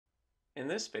In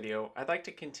this video, I'd like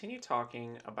to continue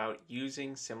talking about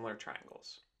using similar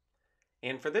triangles.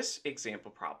 And for this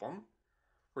example problem,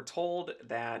 we're told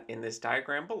that in this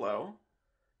diagram below,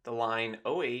 the line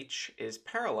OH is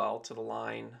parallel to the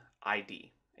line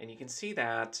ID. And you can see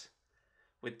that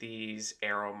with these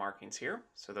arrow markings here.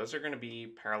 So those are going to be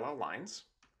parallel lines.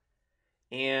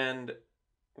 And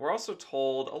we're also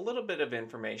told a little bit of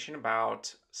information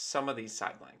about some of these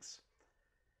side lengths.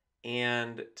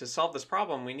 And to solve this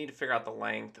problem, we need to figure out the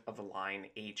length of the line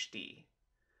HD,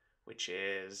 which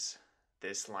is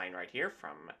this line right here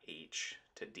from H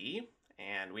to D.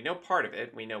 And we know part of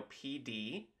it. We know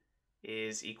PD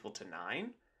is equal to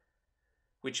 9,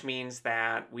 which means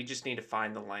that we just need to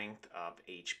find the length of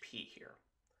HP here.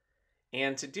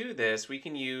 And to do this, we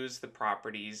can use the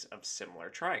properties of similar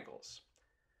triangles.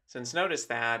 Since notice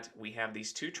that we have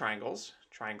these two triangles,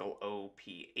 triangle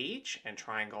OPH and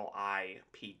triangle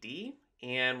IPD,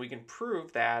 and we can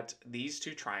prove that these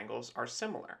two triangles are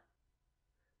similar.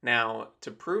 Now,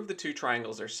 to prove the two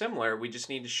triangles are similar, we just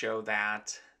need to show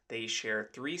that they share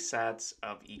three sets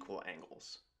of equal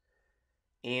angles.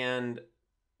 And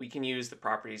we can use the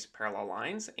properties of parallel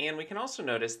lines, and we can also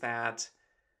notice that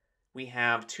we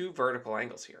have two vertical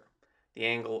angles here. The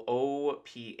angle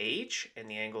OPH and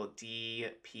the angle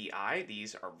DPI,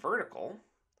 these are vertical,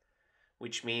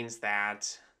 which means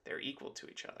that they're equal to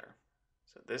each other.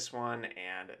 So this one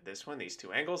and this one, these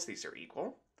two angles, these are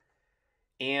equal.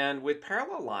 And with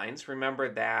parallel lines, remember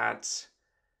that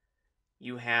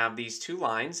you have these two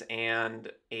lines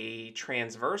and a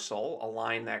transversal, a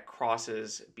line that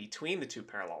crosses between the two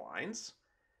parallel lines.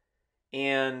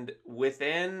 And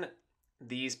within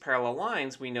these parallel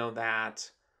lines, we know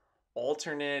that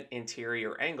alternate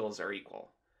interior angles are equal,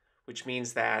 which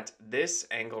means that this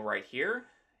angle right here,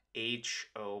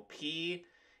 HOP,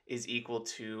 is equal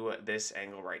to this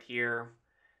angle right here,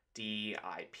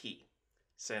 DIP.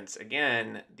 Since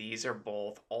again, these are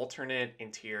both alternate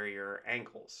interior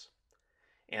angles.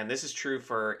 And this is true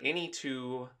for any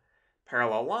two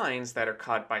parallel lines that are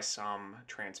cut by some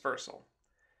transversal.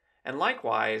 And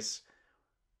likewise,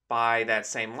 by that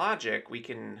same logic, we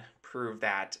can prove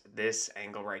that this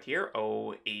angle right here,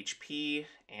 OHP,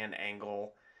 and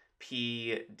angle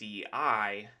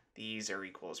PDI, these are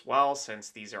equal as well, since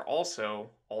these are also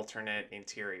alternate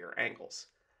interior angles.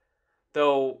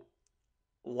 Though,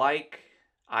 like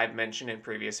I've mentioned in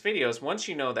previous videos, once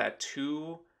you know that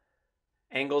two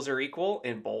angles are equal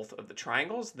in both of the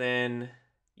triangles, then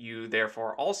you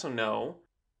therefore also know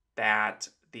that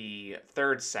the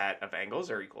third set of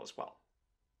angles are equal as well.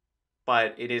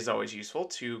 But it is always useful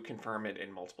to confirm it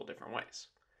in multiple different ways.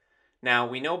 Now,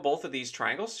 we know both of these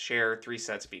triangles share three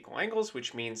sets of equal angles,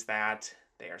 which means that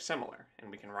they are similar. And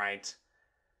we can write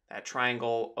that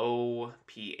triangle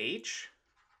OPH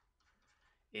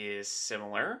is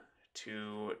similar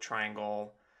to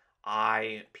triangle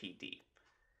IPD.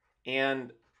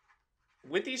 And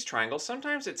with these triangles,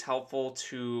 sometimes it's helpful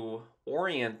to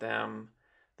orient them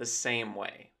the same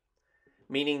way.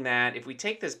 Meaning that if we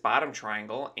take this bottom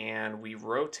triangle and we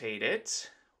rotate it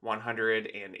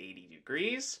 180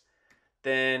 degrees,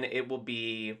 then it will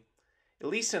be at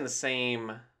least in the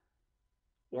same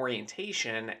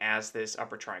orientation as this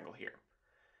upper triangle here.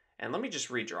 And let me just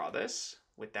redraw this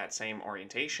with that same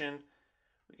orientation.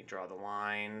 We can draw the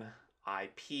line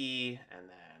IP and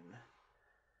then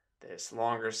this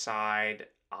longer side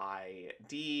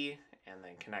ID and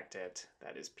then connect it.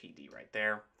 That is PD right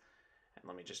there. And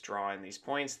let me just draw in these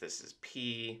points. This is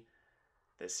P,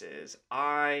 this is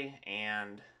I,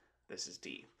 and this is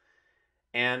D.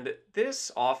 And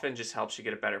this often just helps you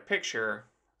get a better picture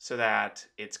so that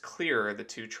it's clearer the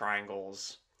two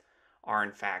triangles are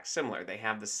in fact similar. They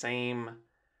have the same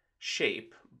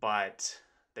shape, but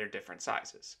they're different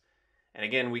sizes. And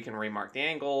again, we can remark the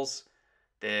angles.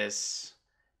 This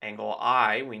angle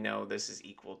I, we know this is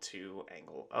equal to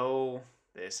angle O.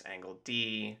 This angle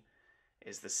D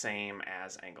is the same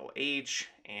as angle H,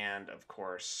 and of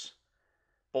course,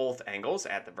 both angles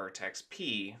at the vertex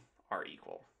P are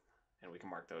equal. And we can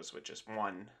mark those with just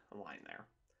one line there.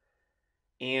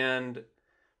 And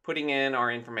putting in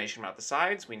our information about the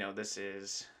sides, we know this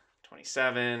is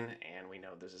 27, and we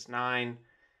know this is 9.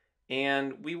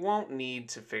 And we won't need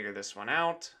to figure this one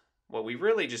out. What we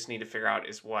really just need to figure out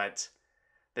is what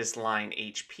this line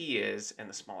HP is in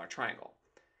the smaller triangle.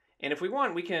 And if we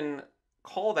want, we can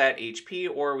call that HP,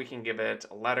 or we can give it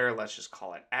a letter. Let's just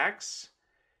call it X.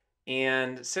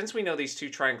 And since we know these two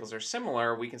triangles are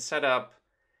similar, we can set up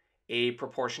a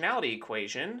proportionality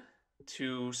equation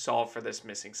to solve for this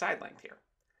missing side length here.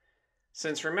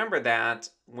 Since remember that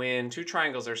when two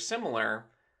triangles are similar,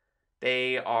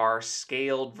 they are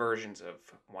scaled versions of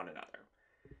one another.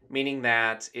 meaning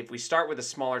that if we start with a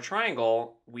smaller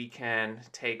triangle, we can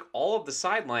take all of the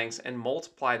side lengths and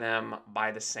multiply them by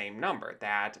the same number,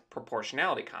 that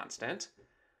proportionality constant,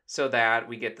 so that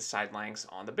we get the side lengths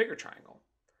on the bigger triangle.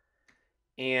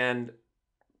 And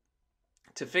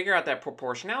to figure out that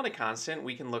proportionality constant,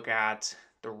 we can look at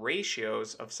the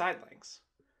ratios of side lengths.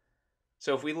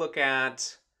 So if we look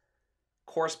at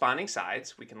corresponding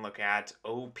sides, we can look at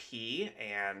OP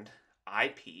and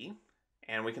IP,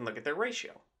 and we can look at their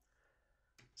ratio.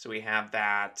 So we have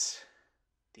that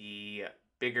the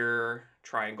bigger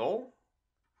triangle,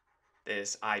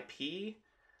 this IP,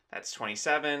 that's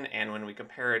 27, and when we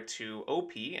compare it to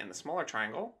OP and the smaller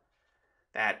triangle,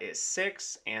 that is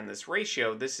 6, and this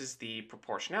ratio, this is the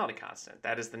proportionality constant.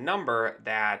 That is the number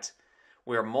that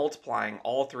we're multiplying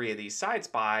all three of these sides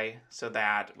by so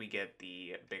that we get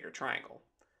the bigger triangle.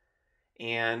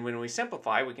 And when we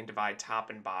simplify, we can divide top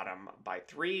and bottom by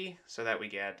 3 so that we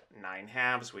get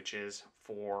 9/2, which is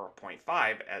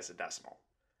 4.5 as a decimal.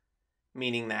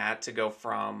 Meaning that to go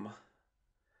from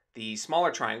the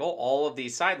smaller triangle, all of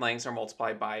these side lengths are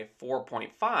multiplied by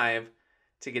 4.5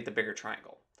 to get the bigger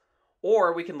triangle.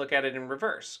 Or we can look at it in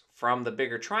reverse. From the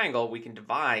bigger triangle, we can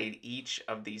divide each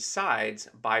of these sides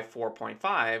by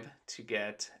 4.5 to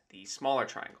get the smaller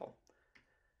triangle.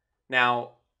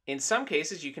 Now, in some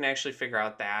cases, you can actually figure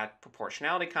out that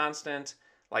proportionality constant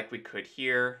like we could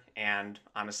here. And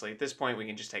honestly, at this point, we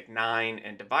can just take 9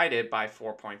 and divide it by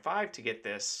 4.5 to get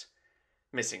this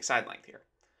missing side length here.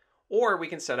 Or we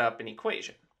can set up an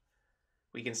equation.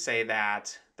 We can say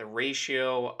that the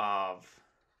ratio of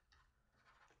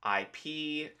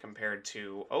IP compared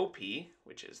to OP,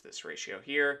 which is this ratio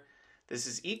here, this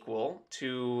is equal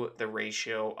to the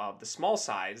ratio of the small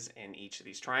sides in each of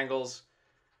these triangles,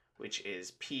 which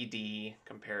is PD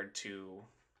compared to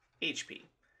HP.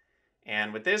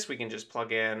 And with this, we can just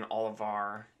plug in all of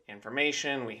our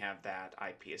information. We have that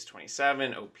IP is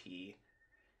 27, OP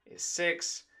is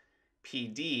 6,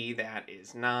 PD, that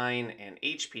is 9, and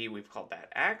HP, we've called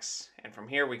that X. And from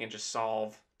here, we can just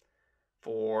solve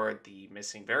for the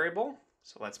missing variable.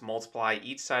 So let's multiply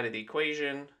each side of the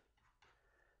equation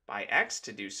by X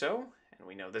to do so. And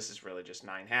we know this is really just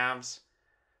 9/2.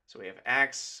 So we have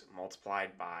X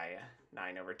multiplied by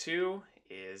 9/2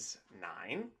 is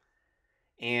 9.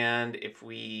 And if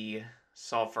we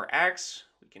solve for X,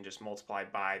 we can just multiply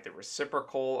by the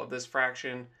reciprocal of this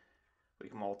fraction. We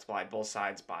can multiply both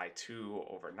sides by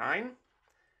 2/9.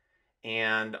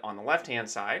 And on the left-hand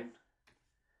side,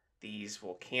 these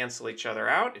will cancel each other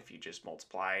out. If you just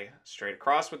multiply straight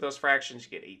across with those fractions, you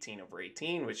get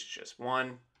 18/18, which is just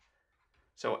 1.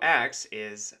 So X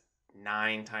is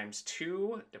 9 times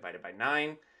 2 divided by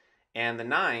 9. And the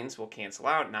 9s will cancel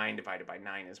out. 9 divided by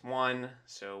 9 is 1,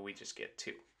 so we just get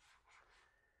 2.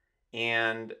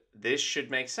 And this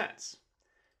should make sense.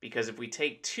 Because if we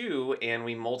take 2 and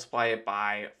we multiply it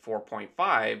by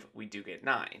 4.5, we do get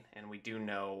 9. And we do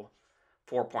know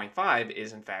 4.5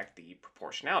 is in fact the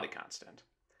proportionality constant.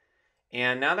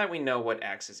 And now that we know what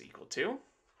X is equal to,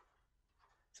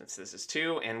 since this is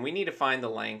 2, and we need to find the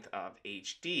length of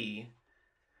HD,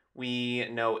 we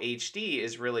know HD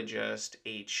is really just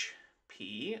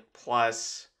HP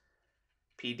plus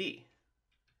PD.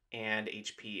 And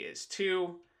HP is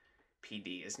 2,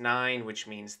 PD is 9, which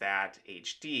means that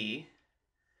HD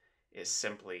is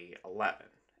simply 11.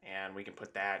 And we can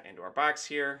put that into our box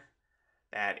here.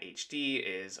 That HD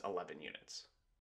is 11 units.